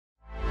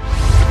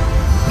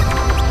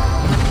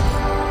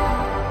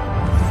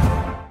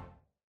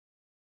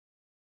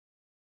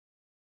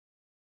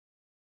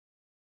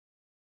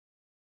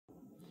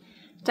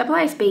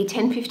AASB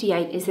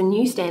 1058 is the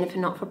new standard for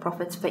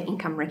not-for-profits for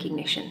income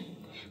recognition.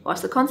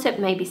 Whilst the concept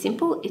may be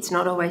simple, it's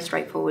not always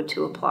straightforward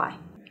to apply.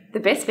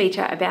 The best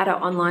feature about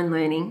our online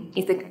learning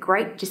is the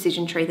great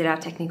decision tree that our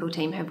technical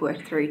team have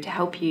worked through to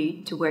help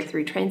you to work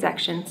through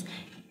transactions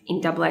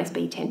in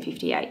AASB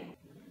 1058.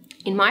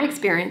 In my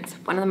experience,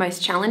 one of the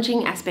most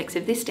challenging aspects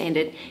of this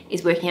standard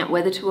is working out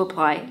whether to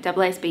apply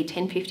AASB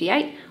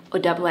 1058 or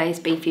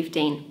AASB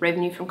 15,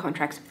 Revenue from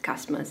Contracts with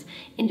Customers,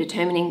 in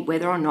determining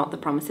whether or not the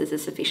promises are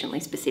sufficiently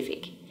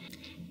specific.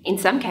 In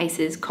some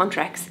cases,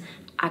 contracts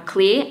are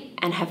clear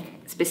and have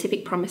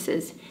specific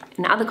promises.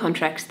 In other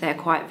contracts, they are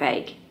quite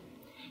vague.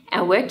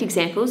 Our worked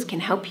examples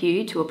can help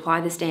you to apply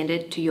the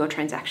standard to your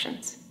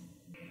transactions.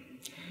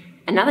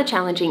 Another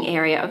challenging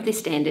area of this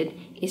standard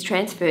is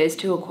transfers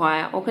to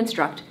acquire or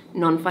construct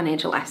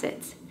non-financial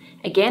assets.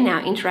 Again,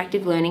 our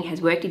interactive learning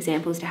has worked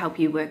examples to help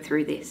you work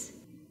through this.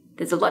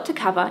 There's a lot to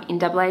cover in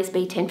AASB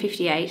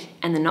 1058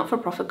 and the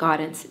not-for-profit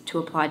guidance to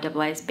apply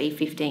AASB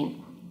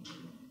 15.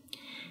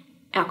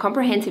 Our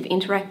comprehensive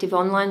interactive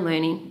online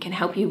learning can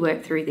help you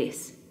work through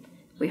this.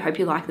 We hope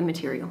you like the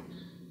material.